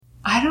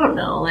I don't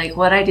know, like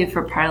what I do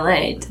for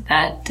parlay. Did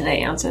I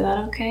answer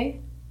that okay?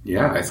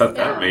 Yeah, I thought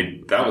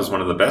that was one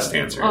of the best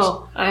answers.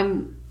 Oh,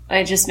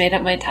 I just made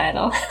up my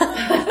title.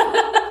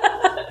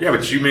 Yeah,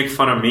 but you make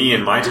fun of me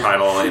and my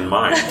title in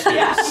mine too.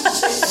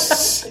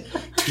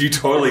 You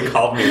totally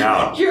called me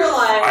out. You're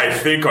like, I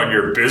think on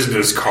your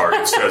business card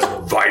it says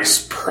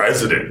Vice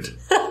President.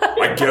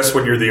 I guess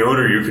when you're the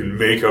owner, you can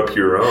make up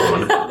your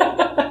own.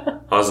 I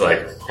was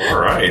like, all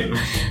right.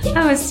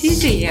 I was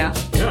teasing you.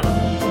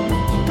 Yeah.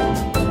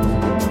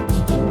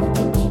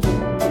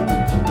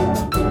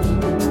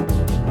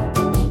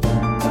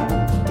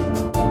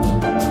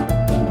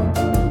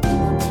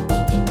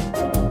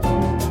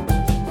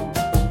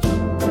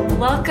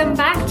 Welcome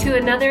back to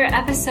another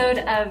episode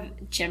of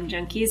Gem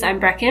Junkies. I'm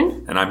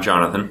Brecken. And I'm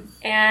Jonathan.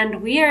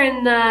 And we are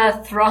in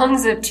the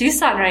throngs of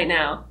Tucson right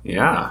now.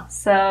 Yeah.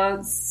 So,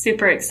 it's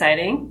super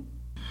exciting.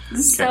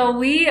 Okay. So,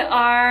 we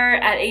are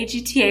at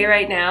AGTA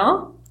right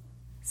now.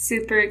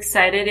 Super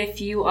excited.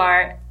 If you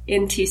are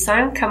in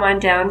Tucson, come on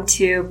down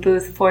to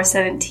booth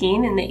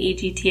 417 in the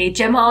AGTA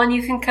Gem Hall and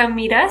you can come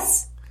meet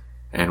us.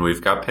 And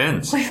we've got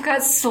pins. We've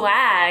got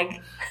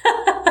swag.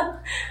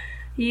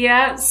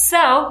 Yeah,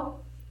 so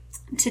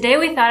today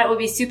we thought it would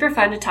be super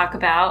fun to talk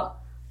about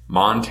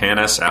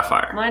Montana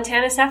Sapphire.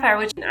 Montana Sapphire,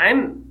 which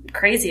I'm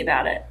crazy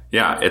about it.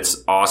 Yeah,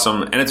 it's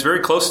awesome. And it's very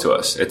close to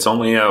us. It's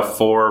only a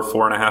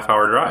 4.5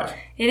 hour drive.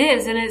 It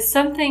is. And it's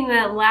something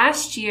that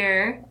last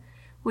year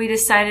we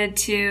decided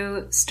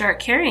to start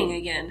carrying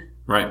again.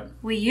 Right.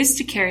 We used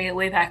to carry it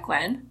way back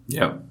when.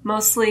 Yep.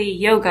 Mostly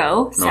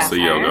Yogo Sapphire. Mostly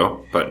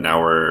Yogo. But now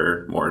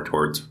we're more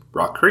towards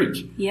Rock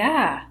Creek.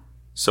 Yeah.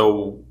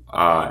 So,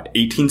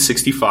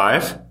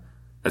 1865,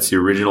 that's the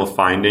original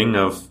finding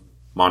of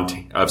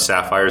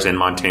sapphires in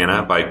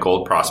Montana by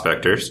gold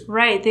prospectors.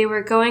 Right. They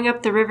were going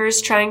up the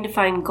rivers trying to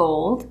find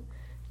gold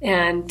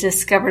and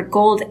discovered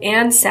gold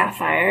and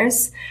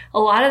sapphires. A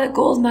lot of the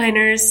gold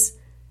miners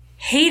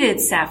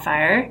hated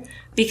sapphire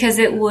because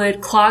it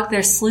would clog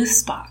their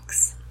sluice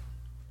box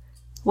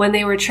when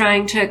they were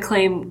trying to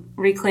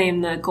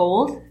reclaim the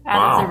gold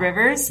out of the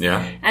rivers.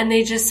 Yeah. And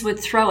they just would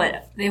throw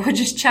it. They would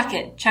just chuck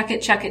it.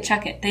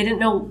 They didn't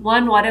know,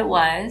 one, what it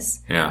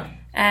was. Yeah.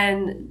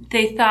 And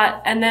they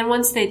thought, and then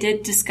once they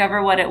did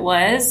discover what it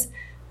was,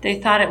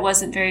 they thought it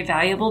wasn't very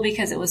valuable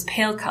because it was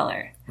pale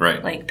color.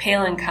 Right. Like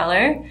pale in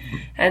color.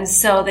 And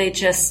so they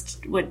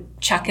just would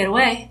chuck it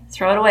away,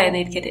 throw it away, and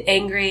they'd get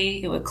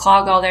angry. It would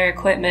clog all their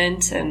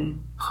equipment,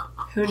 and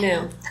who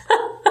knew?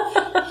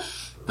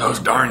 Those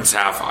darn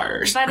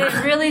sapphires. But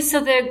it really,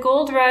 so the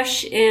gold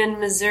rush in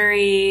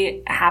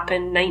Missouri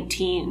happened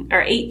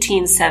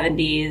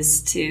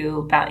 1870s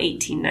to about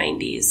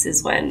 1890s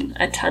is when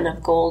a ton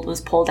of gold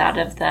was pulled out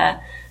of the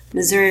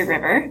Missouri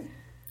River.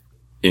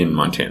 In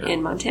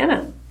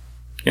Montana.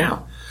 Yeah.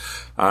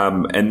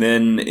 And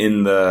then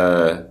in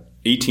the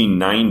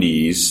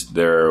 1890s,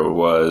 there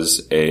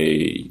was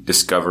a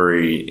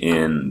discovery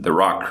in the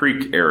Rock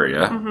Creek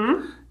area.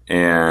 Mm-hmm.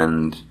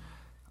 And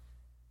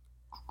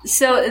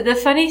so the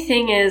funny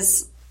thing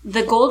is,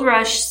 the gold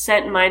rush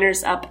sent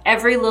miners up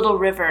every little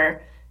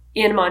river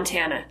in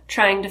Montana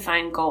trying to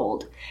find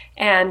gold.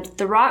 And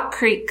the Rock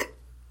Creek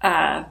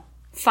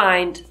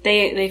find,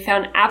 they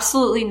found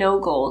absolutely no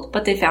gold,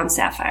 but they found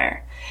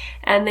sapphire.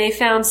 And they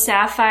found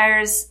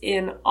sapphires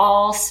in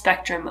all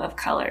spectrum of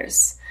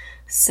colors.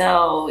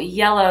 So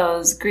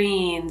yellows,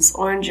 greens,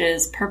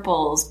 oranges,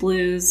 purples,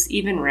 blues,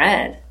 even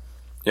red.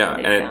 Yeah,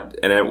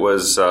 and it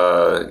was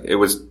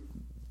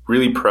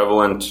really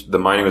prevalent. The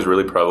mining was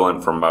really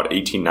prevalent from about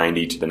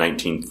 1890 to the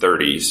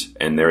 1930s,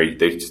 and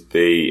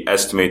they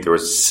estimate there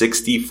was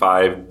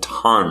 65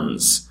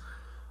 tons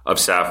of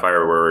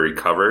sapphire were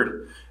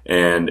recovered,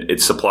 and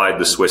it supplied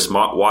the Swiss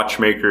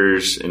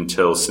watchmakers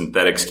until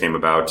synthetics came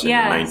about in the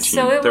 1930s.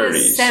 So it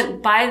was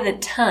sent by the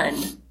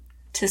ton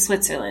to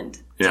Switzerland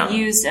to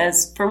use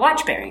for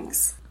watch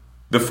bearings.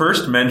 The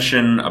first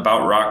mention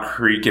about Rock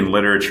Creek in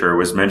literature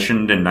was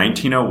mentioned in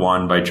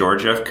 1901 by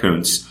George F.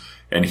 Kuntz.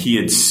 And he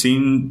had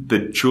seen the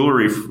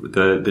jewelry,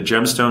 the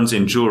gemstones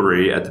in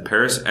jewelry at the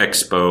Paris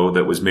Expo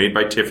that was made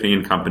by Tiffany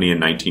and Company in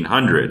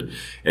 1900.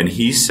 And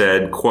he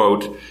said,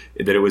 quote,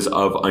 that it was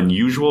of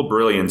unusual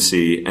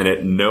brilliancy, and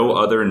at no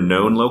other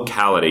known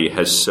locality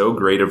has so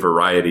great a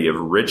variety of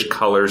rich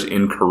colors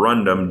in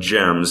corundum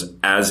gems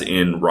as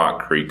in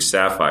Rock Creek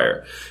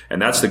sapphire. And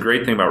that's the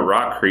great thing about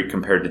Rock Creek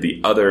compared to the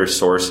other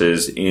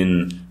sources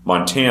in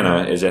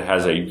Montana, is it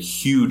has a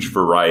huge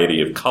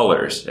variety of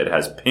colors. It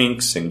has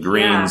pinks and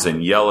greens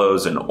and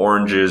yellows and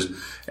oranges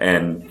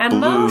and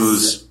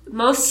blues.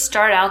 Most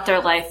start out their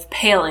life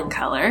pale in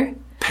color.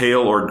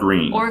 Pale or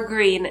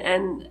green.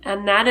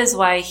 And that is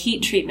why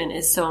heat treatment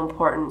is so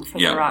important for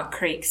the Rock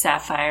Creek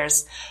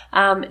sapphires.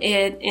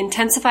 It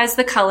intensifies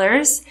the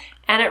colors,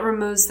 and it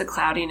removes the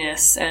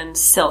cloudiness and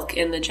silk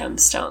in the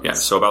gemstones. Yeah,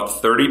 so about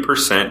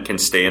 30% can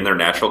stay in their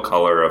natural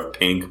color of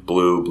pink,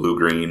 blue,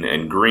 blue-green,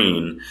 and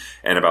green,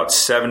 and about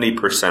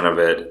 70% of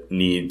it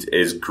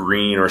is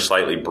green or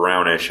slightly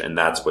brownish, and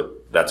that's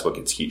what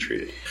gets heat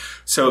treated.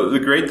 So the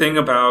great thing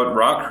about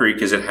Rock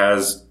Creek is it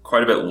has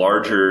quite a bit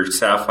larger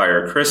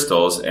sapphire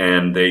crystals,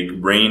 and they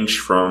range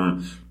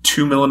from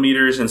 2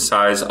 millimeters in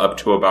size up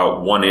to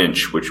about 1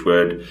 inch, which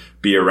would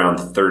be around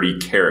 30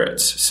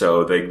 carats.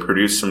 So they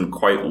produce some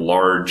quite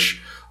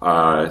large,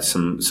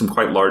 some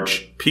quite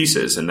large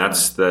pieces, and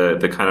that's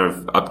the kind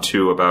of up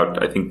to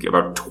about, I think,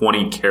 about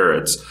 20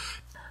 carats.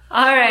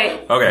 All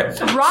right.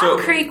 Okay. Rock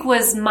Creek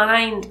was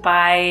mined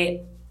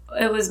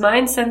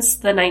since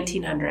the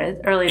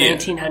 1900s, early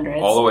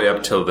 1900s. All the way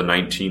up till the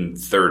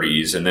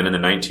 1930s, and then in the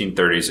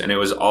 1930s, and it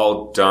was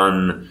all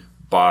done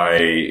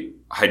by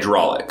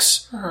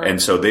hydraulics. And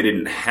so they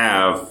didn't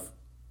have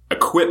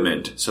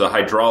equipment. So the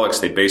hydraulics,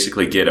 they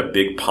basically get a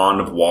big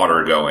pond of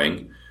water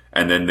going,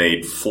 and then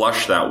they'd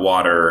flush that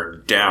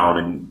water down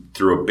and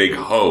through a big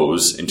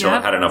hose until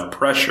it had enough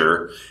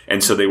pressure.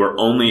 And so they were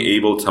only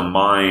able to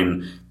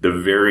mine the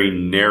very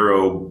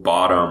narrow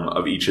bottom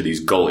of each of these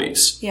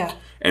gullies. Yeah.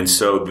 And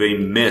so they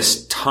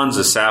missed tons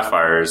of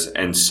sapphires,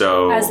 and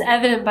so... As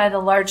evident by the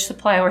large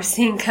supply we're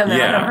seeing come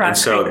out of Rock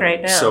Creek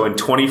right now. So in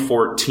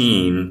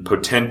 2014,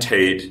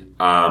 Potentate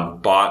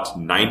bought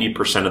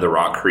 90% of the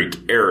Rock Creek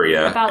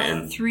area.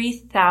 About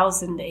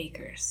 3,000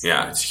 acres.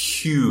 Yeah, it's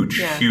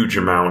huge, huge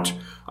amount.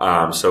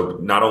 So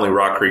not only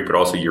Rock Creek, but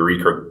also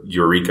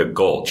Eureka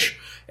Gulch.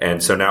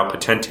 And so now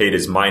Potentate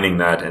is mining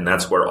that, and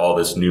that's where all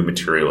this new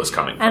material is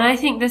coming from. And I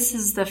think this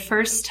is the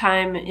first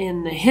time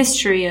in the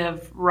history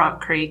of Rock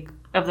Creek,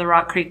 of the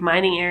Rock Creek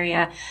mining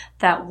area,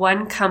 that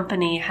one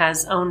company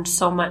has owned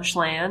so much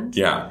land.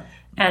 Yeah.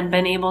 And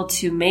been able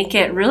to make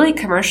it really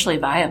commercially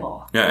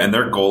viable. Yeah, and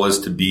their goal is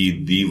to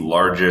be the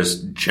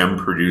largest gem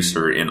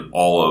producer in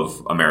all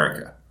of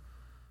America,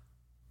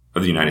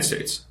 of the United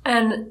States.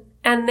 And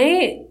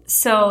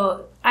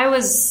so I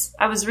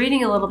was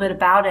reading a little bit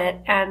about it,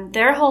 and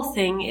their whole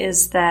thing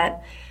is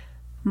that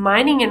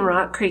mining in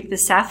Rock Creek, the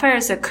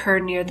sapphires occur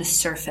near the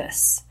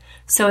surface.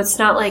 So it's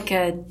not like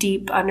a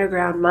deep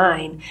underground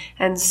mine.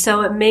 And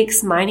so it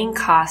makes mining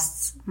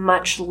costs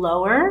much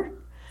lower.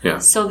 Yeah.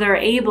 So they're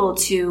able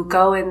to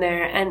go in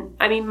there. And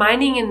I mean,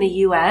 mining in the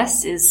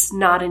U.S. is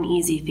not an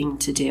easy thing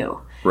to do.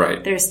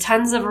 Right. There's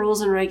tons of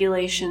rules and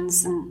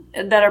regulations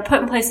that are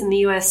put in place in the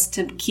U.S.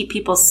 to keep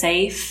people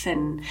safe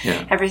and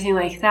everything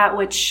like that,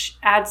 which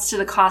adds to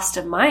the cost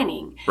of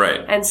mining. Right.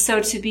 And so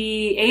to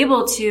be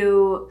able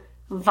to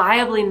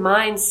viably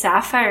mine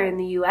sapphire in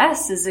the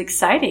U.S. is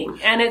exciting.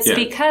 And it's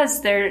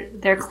because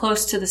they're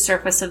close to the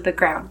surface of the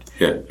ground.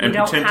 Yeah. And you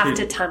don't have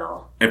to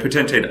tunnel. And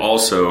Potentate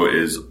also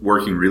is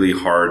working really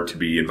hard to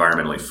be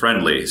environmentally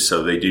friendly.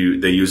 So they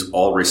use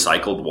all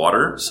recycled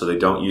water. So they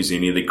don't use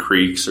any of the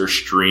creeks or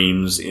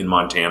streams in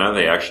Montana.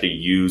 They actually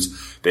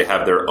they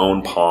have their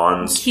own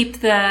ponds.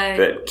 Keep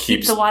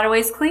the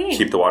waterways clean.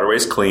 Keep the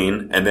waterways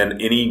clean. And then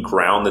any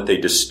ground that they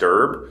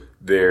disturb,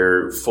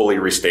 they're fully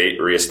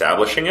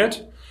reestablishing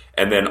it.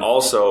 And then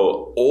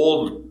also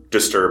old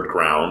disturbed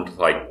ground,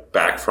 like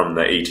back from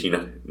the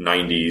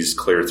 1890s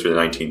clear through the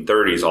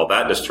 1930s, all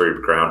that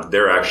disturbed ground,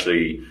 they're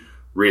actually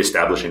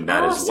reestablishing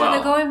that as well. So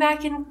they're going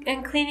back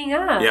and cleaning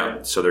up.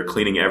 Yeah, so they're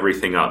cleaning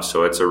everything up.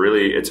 So it's a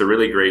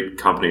really great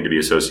company to be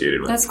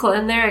associated with. That's cool.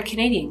 And they're a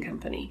Canadian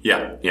company.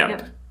 Yeah.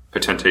 Yep.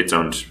 Potentate's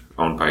owned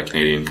by a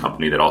Canadian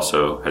company that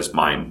also has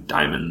mined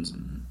diamonds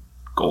and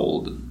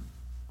gold.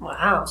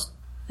 Wow.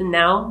 And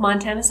now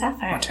Montana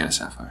Sapphire.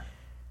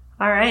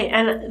 All right.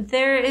 And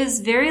there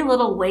is very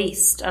little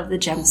waste of the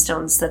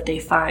gemstones that they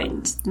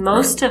find.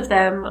 Most of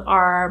them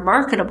are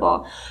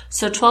marketable.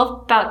 So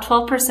about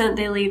 12%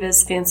 they leave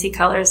as fancy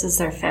colors as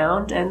they're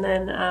found. And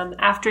then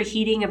after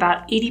heating,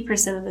 about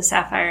 80% of the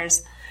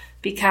sapphires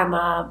become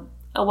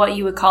what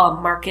you would call a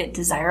market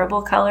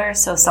desirable color.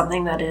 So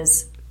something that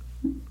is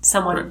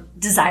someone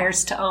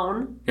desires to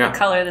own. A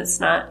color that's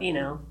not,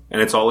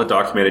 And it's all a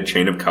documented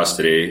chain of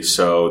custody.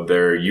 So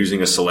they're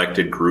using a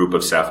selected group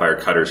of sapphire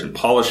cutters and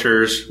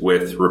polishers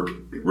with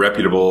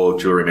reputable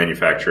jewelry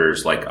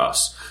manufacturers like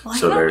us.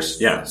 There's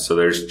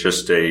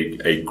just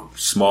a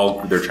small,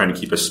 they're trying to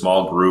keep a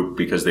small group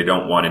because they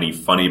don't want any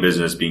funny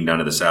business being done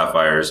to the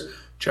sapphires,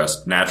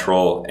 just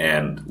natural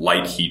and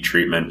light heat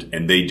treatment,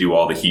 and they do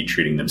all the heat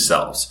treating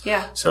themselves.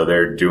 Yeah. So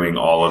they're doing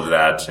all of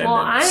that and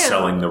then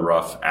selling the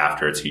rough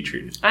after it's heat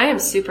treated. I am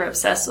super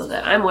obsessed with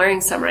it. I'm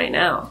wearing some right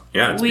now.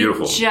 Yeah, it's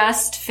beautiful. We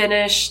just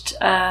finished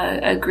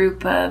a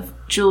group of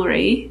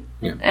jewelry,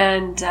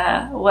 and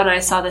when I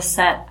saw the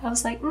set, I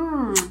was like,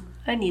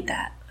 I need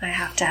that. I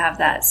have to have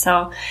that.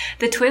 So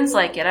the twins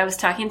like it. I was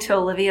talking to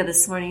Olivia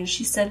this morning, and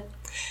she said,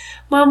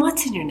 Mom,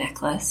 what's in your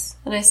necklace?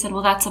 And I said,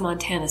 well, that's a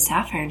Montana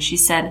Sapphire. And she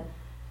said,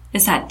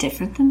 is that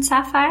different than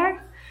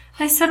sapphire?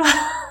 I said,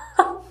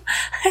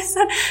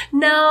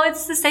 no,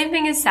 it's the same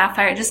thing as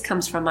sapphire. It just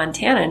comes from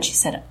Montana. And she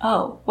said,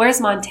 oh, where's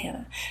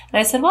Montana? And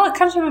I said, well, it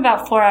comes from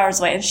about 4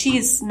 hours away. And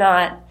she's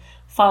not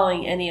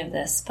following any of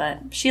this, but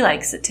she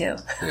likes it too.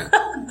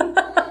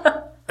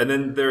 Yeah. And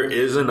then there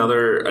is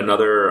another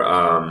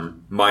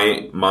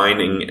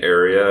mining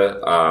area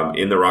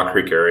in the Rock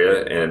Creek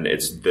area, and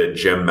it's the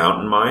Gem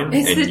Mountain Mine.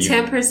 It's and the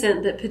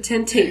 10% that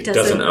Potentate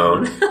doesn't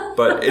own.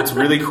 But it's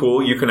really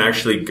cool. You can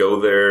actually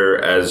go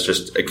there as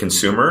just a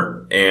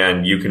consumer,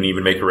 and you can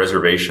even make a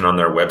reservation on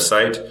their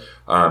website,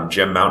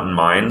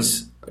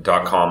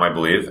 gemmountainmines.com, I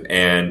believe,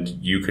 and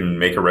you can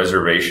make a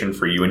reservation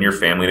for you and your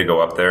family to go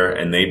up there,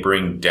 and they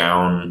bring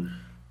down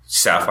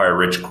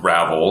sapphire-rich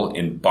gravel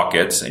in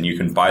buckets, and you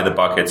can buy the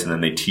buckets, and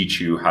then they teach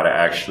you how to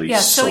actually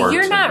sort. So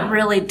you're not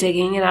really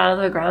digging it out of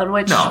the ground,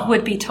 which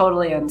would be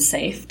totally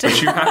unsafe.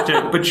 But you have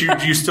to. But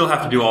you still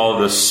have to do all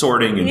of the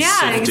sorting and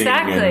sifting.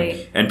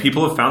 Exactly. And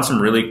people have found some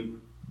really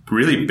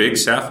big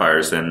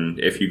sapphires, and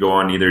if you go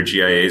on either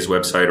GIA's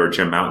website or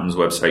Gem Mountain's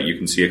website, you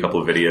can see a couple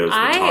of videos.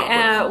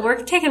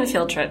 We're taking a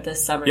field trip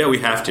this summer. Yeah, we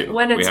have to.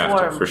 When it's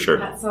warm. For sure.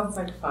 That sounds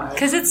like fun.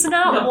 Because it's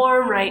not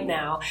warm right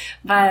now.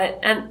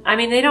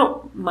 They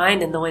don't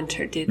mine in the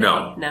winter, do they?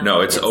 No,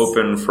 it's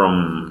open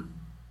from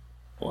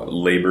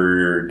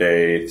Labor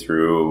Day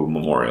through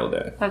Memorial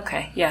Day.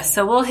 Okay, yeah,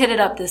 so we'll hit it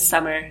up this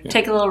summer. Yeah.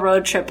 Take a little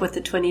road trip with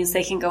the twinnies.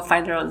 They can go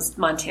find their own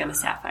Montana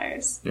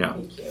sapphires. Yeah.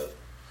 Thank you.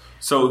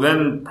 So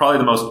then probably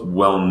the most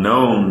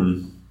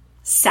well-known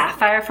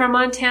sapphire from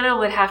Montana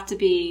would have to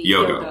be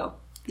Yogo.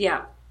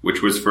 Yeah.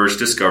 Which was first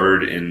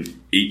discovered in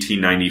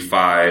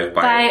 1895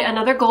 by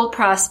another gold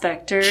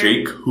prospector,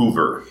 Jake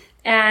Hoover.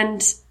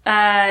 And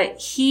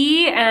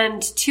he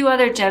and two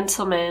other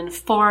gentlemen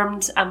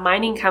formed a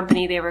mining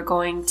company. They were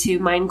going to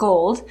mine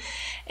gold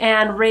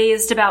and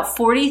raised about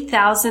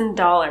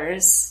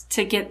 $40,000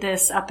 to get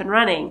this up and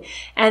running.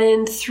 And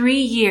in 3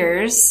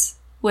 years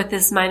with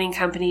this mining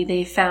company,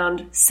 they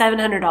found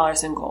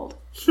 $700 in gold.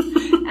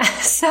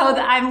 So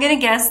I'm going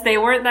to guess they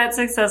weren't that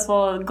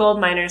successful gold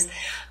miners.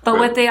 But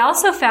what they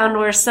also found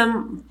were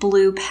some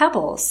blue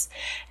pebbles.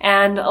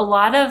 And a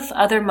lot of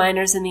other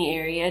miners in the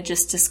area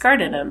just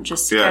discarded them.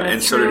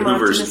 And so did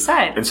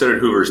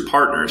Hoover's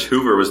partners.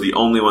 Hoover was the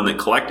only one that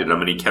collected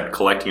them, and he kept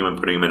collecting them and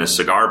putting them in a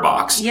cigar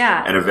box.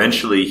 Yeah. And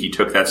eventually he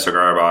took that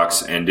cigar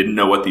box and didn't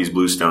know what these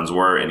bluestones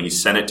were, and he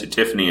sent it to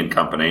Tiffany and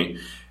Company.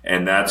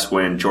 And that's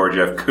when George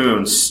F.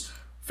 Kuntz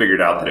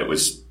figured out that it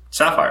was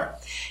sapphire.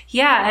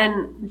 Yeah,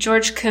 and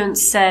George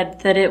Kuntz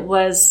said that it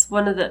was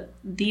one of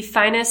the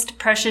finest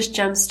precious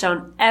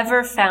gemstone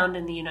ever found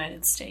in the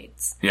United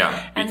States.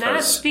 Yeah. And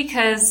that's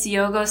because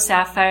Yogo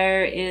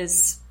sapphire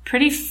is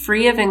pretty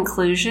free of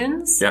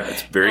inclusions. Yeah,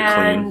 it's very clean.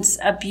 And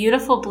a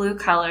beautiful blue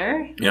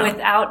color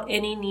without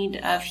any need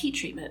of heat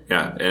treatment.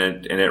 Yeah,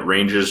 and it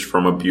ranges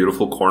from a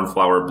beautiful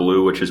cornflower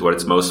blue, which is what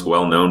it's most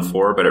well known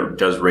for, but it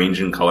does range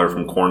in color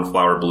from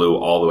cornflower blue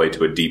all the way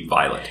to a deep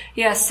violet.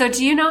 Yeah, so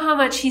do you know how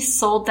much he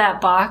sold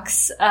that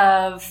box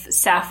of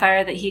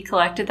sapphire that he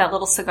collected, that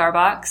little cigar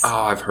box?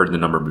 Oh, I've heard the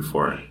number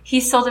before.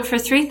 He sold it for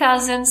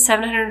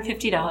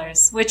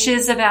 $3,750, which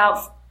is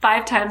about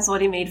 5 times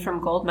what he made from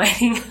gold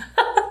mining.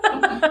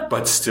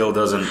 But still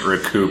doesn't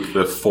recoup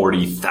the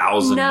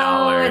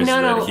 $40,000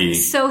 that he...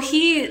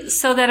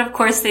 So that of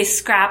course they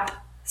scrap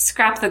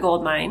the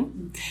gold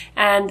mine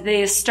and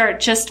they start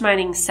just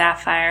mining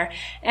sapphire.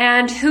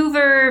 And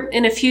Hoover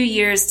in a few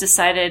years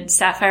decided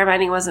sapphire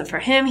mining wasn't for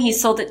him. He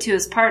sold it to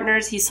his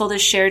partners. He sold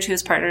his share to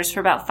his partners for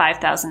about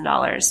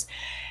 $5,000.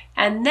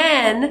 And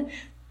then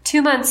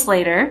 2 months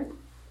later,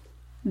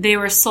 they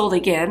were sold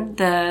again.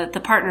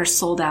 The partners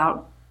sold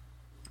out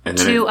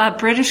to a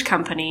British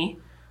company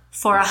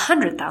for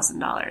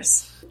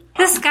 $100,000.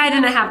 This guy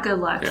didn't have good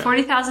luck. Yeah.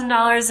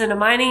 $40,000 in a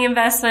mining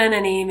investment,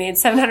 and he made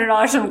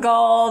 $700 from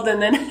gold,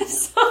 and then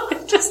so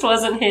it just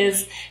wasn't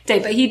his day.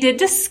 But he did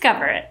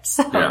discover it.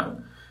 So.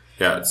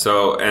 Yeah.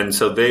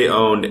 So they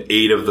owned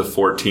 8 of the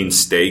 14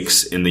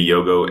 stakes in the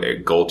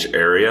Yogo Gulch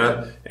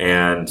area,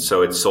 and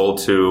so it sold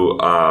to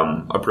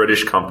a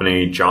British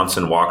company,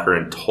 Johnson Walker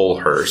and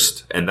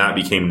Tolhurst, and that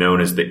became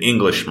known as the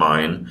English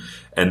Mine.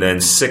 And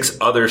then 6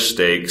 other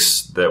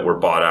stakes that were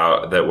bought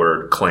out, that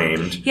were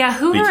claimed. Yeah,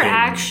 Hoover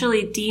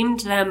actually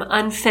deemed them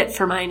unfit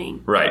for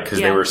mining. Right,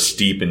 because they were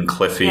steep and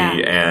cliffy,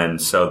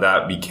 and so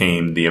that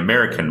became the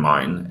American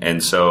mine.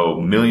 And so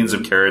millions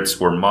of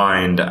carats were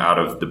mined out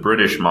of the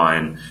British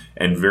mine,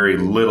 and very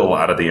little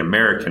out of the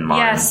American mine.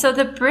 Yeah, so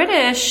the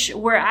British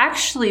were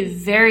actually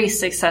very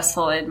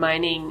successful in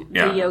mining the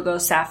Yogo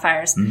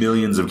sapphires.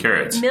 Millions of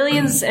carats.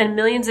 Millions and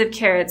millions of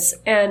carats.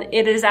 And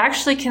it is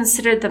actually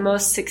considered the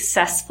most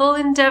successful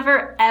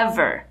endeavor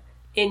ever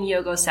in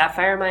Yogo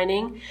sapphire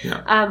mining.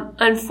 Yeah.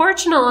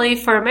 Unfortunately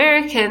for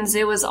Americans,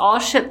 it was all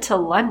shipped to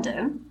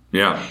London.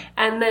 Yeah.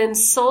 And then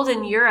sold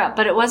in Europe,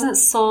 but it wasn't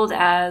sold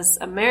as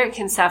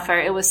American sapphire.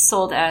 It was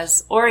sold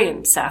as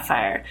Orient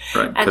sapphire.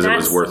 Right, because it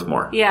was worth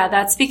more. Yeah,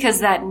 that's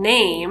because that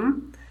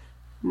name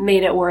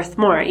made it worth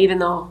more, even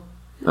though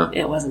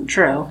it wasn't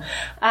true.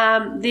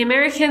 The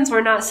Americans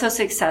were not so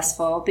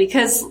successful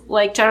because,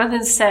 like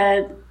Jonathan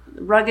said,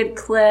 rugged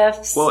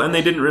cliffs. Well, and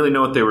they didn't really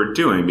know what they were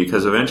doing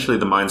because eventually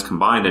the mines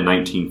combined in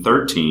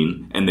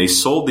 1913 and they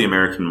sold the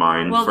American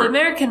mine. Well, the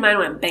American mine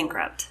went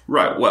bankrupt.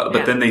 Right. Well,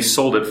 but then they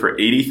sold it for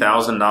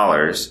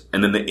 $80,000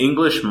 and then the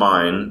English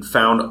mine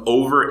found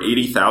over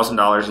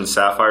 $80,000 in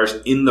sapphires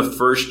in the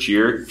first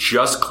year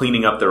just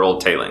cleaning up their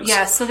old tailings.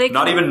 Yeah, so they...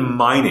 Not even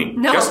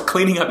mining. No. Just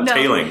cleaning up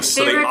tailings.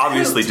 So they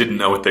obviously didn't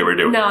know what they were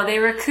doing. No, they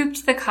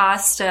recouped the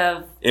cost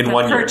of the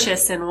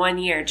purchase in 1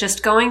 year.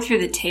 Just going through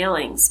the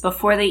tailings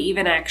before they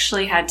even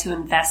actually had to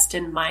invest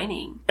in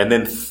mining. And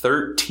then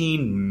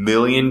 13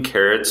 million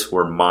carats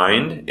were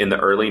mined in the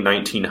early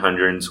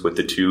 1900s with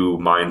the two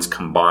mines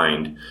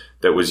combined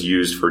that was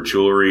used for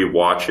jewelry,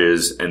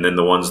 watches, and then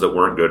the ones that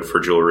weren't good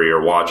for jewelry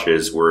or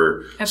watches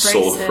were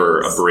sold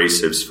for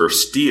abrasives for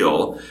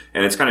steel.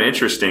 And it's kind of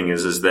interesting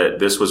is that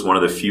this was one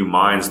of the few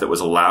mines that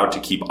was allowed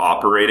to keep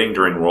operating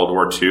during World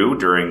War II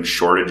during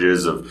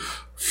shortages of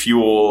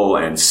fuel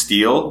and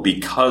steel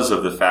because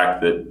of the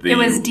fact that it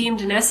was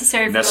deemed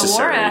necessary for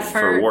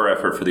the war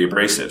effort for the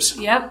abrasives.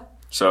 Yep.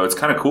 So it's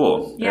kind of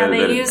cool. Yeah,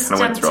 they used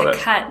them to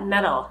cut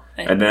metal.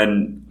 And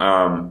then,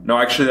 no,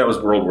 actually that was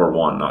World War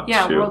I, not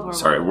II.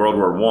 World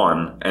War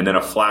I. And then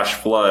a flash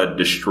flood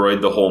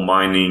destroyed the whole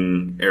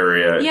mining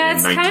area in 1923. Yeah,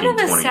 it's kind of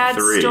a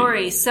sad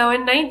story. So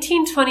in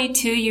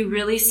 1922, you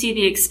really see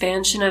the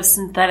expansion of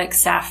synthetic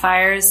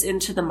sapphires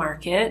into the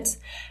market.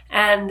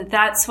 And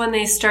that's when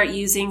they start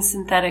using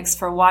synthetics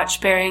for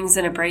watch bearings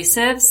and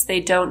abrasives. They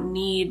don't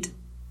need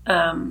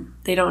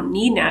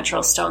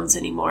natural stones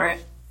anymore.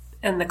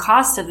 And the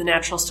cost of the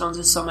natural stones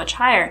is so much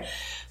higher.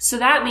 So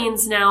that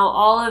means now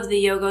all of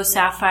the Yogo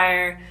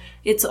sapphire,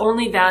 its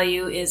only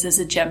value is as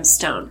a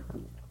gemstone.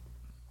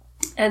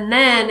 And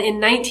then in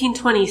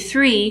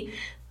 1923,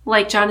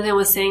 like Jonathan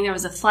was saying, there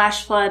was a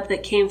flash flood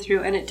that came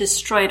through and it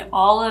destroyed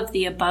all of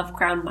the above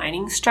ground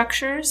mining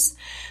structures.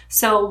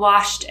 So it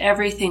washed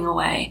everything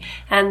away.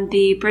 And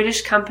the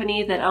British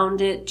company that owned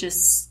it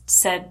just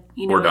said,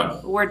 we're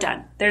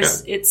done.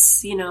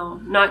 It's,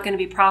 not going to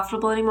be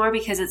profitable anymore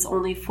because it's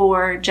only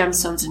for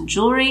gemstones and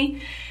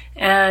jewelry.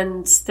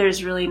 And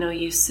there's really no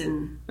use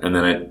in... And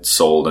then it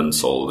sold and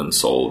sold and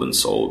sold and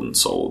sold and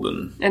sold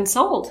and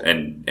sold.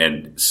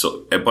 And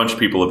so a bunch of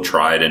people have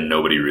tried and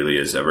nobody really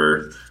has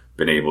ever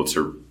been able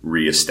to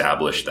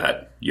reestablish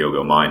that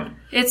Yogo mine.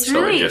 It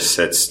just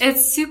sits...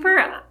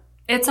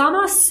 It's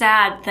almost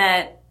sad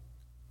that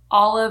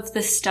all of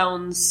the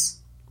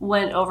stones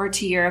went over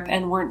to Europe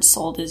and weren't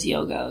sold as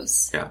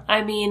Yogos. Yeah.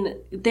 I mean,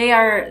 they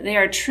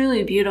are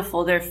truly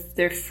beautiful.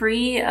 They're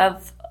free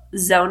of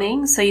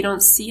zoning, so you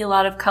don't see a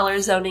lot of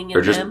color zoning in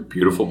them. They're just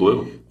beautiful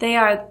blue. They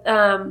are.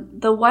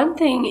 The one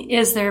thing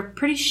is they're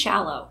pretty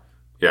shallow.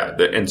 Yeah,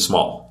 and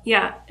small.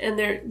 Yeah, and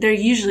they're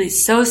usually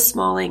so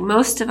small. Like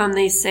most of them,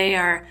 they say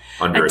are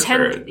under a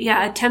tenth.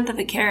 Yeah, a tenth of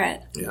a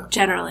carat. Yeah.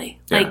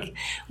 Generally, yeah. Like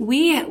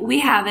we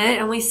have it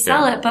and we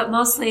sell it, but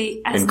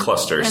mostly in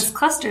clusters. As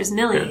clusters,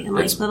 milli, and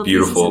like it's little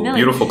beautiful, pieces of milli.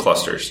 Beautiful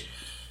clusters.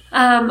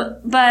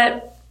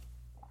 But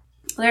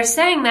they're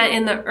saying that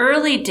in the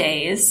early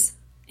days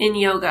in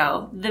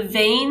Yogo,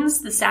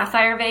 the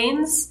sapphire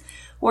veins,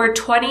 were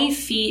 20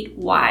 feet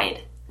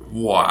wide.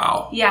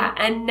 Wow. Yeah,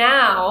 and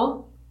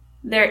now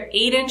they're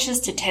 8 inches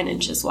to 10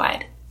 inches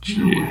wide.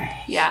 Jeez.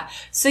 Yeah.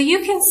 So you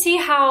can see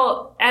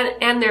how,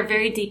 and they're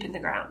very deep in the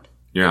ground.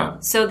 Yeah.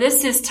 So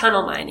this is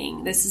tunnel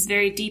mining. This is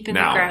very deep in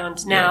the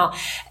ground now.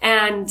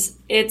 Yeah. And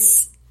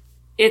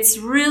it's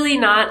really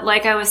not,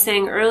 like I was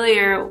saying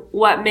earlier,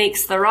 what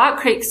makes the Rock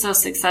Creek so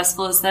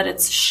successful is that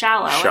it's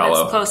shallow and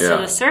it's close to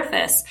the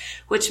surface,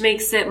 which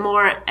makes it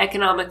more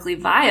economically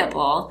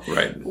viable.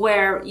 Right.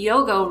 Where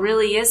Yogo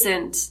really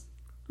isn't.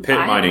 Pit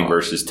mining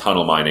versus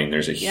tunnel mining,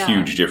 there's a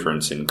huge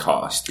difference in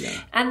cost.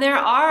 Yeah. And there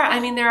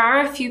are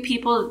a few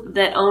people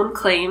that own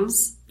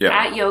claims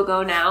at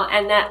Yogo now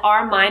and that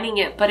are mining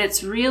it, but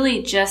it's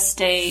really just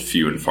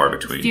few and far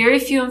between. Very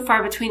few and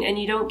far between, and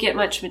you don't get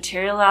much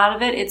material out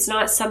of it. It's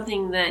not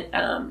something that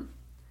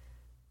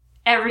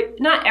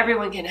not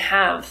everyone can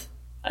have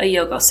a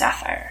Yogo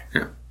sapphire.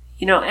 Yeah.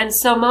 And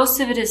so most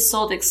of it is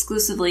sold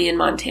exclusively in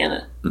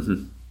Montana.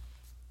 Mm-hmm.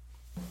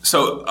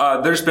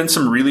 So there's been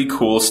some really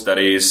cool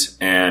studies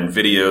and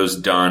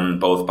videos done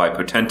both by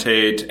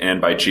Potentate and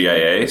by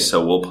GIA.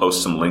 So we'll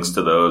post some links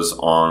to those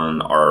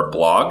on our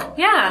blog.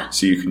 Yeah.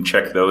 So you can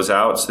check those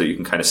out so that you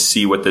can kind of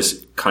see what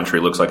this country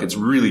looks like. It's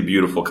really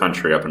beautiful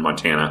country up in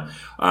Montana.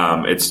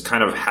 It's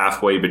kind of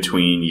halfway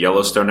between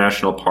Yellowstone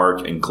National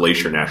Park and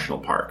Glacier National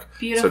Park.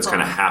 Beautiful. So it's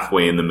kind of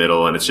halfway in the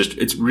middle, and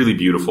it's really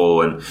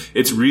beautiful, and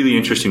it's really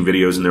interesting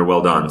videos, and they're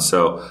well done.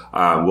 So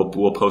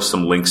we'll post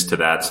some links to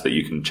that so that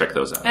you can check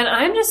those out. And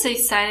I'm just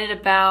excited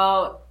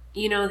about,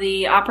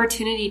 the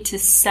opportunity to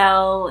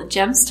sell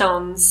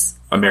gemstones.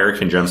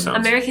 American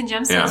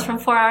gemstones from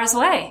 4 hours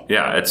away.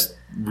 Yeah, it's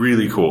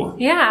really cool.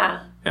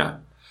 Yeah. Yeah.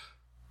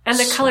 And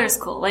the color's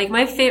cool. Like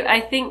I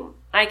think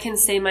I can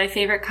say my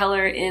favorite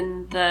color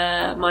in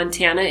the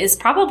Montana is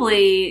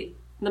probably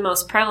the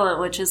most prevalent,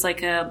 which is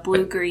like a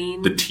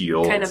blue-green. The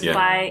teal. Kind of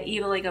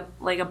even like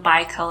a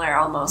bicolor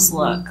almost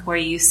look, where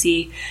you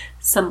see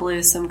some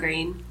blue, some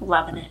green.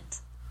 Loving it.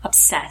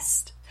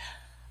 Obsessed.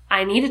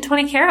 I need a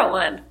 20 karat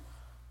one.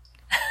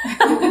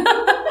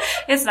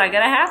 It's not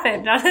going to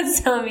happen.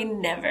 Jonathan's telling me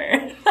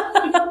never.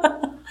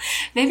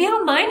 Maybe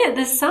I'll mine it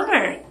this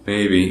summer.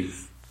 Maybe.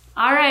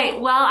 All right.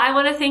 Well, I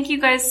want to thank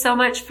you guys so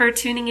much for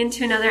tuning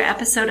into another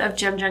episode of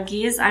Gem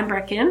Junkies. I'm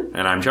Brecken.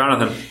 And I'm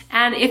Jonathan.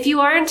 And if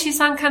you are in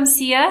Tucson, come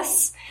see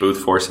us.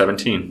 Booth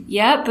 417.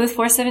 Yep, Booth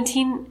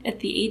 417 at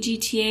the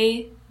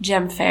AGTA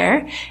Gem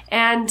Fair.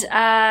 And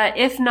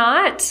if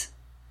not,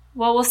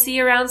 well, we'll see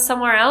you around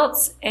somewhere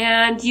else.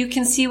 And you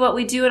can see what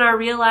we do in our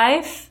real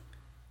life.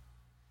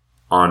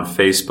 On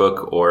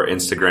Facebook or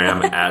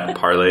Instagram at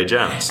Parlay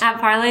Gems. At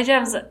Parlay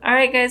Gems. All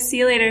right, guys. See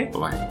you later.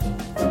 Bye-bye.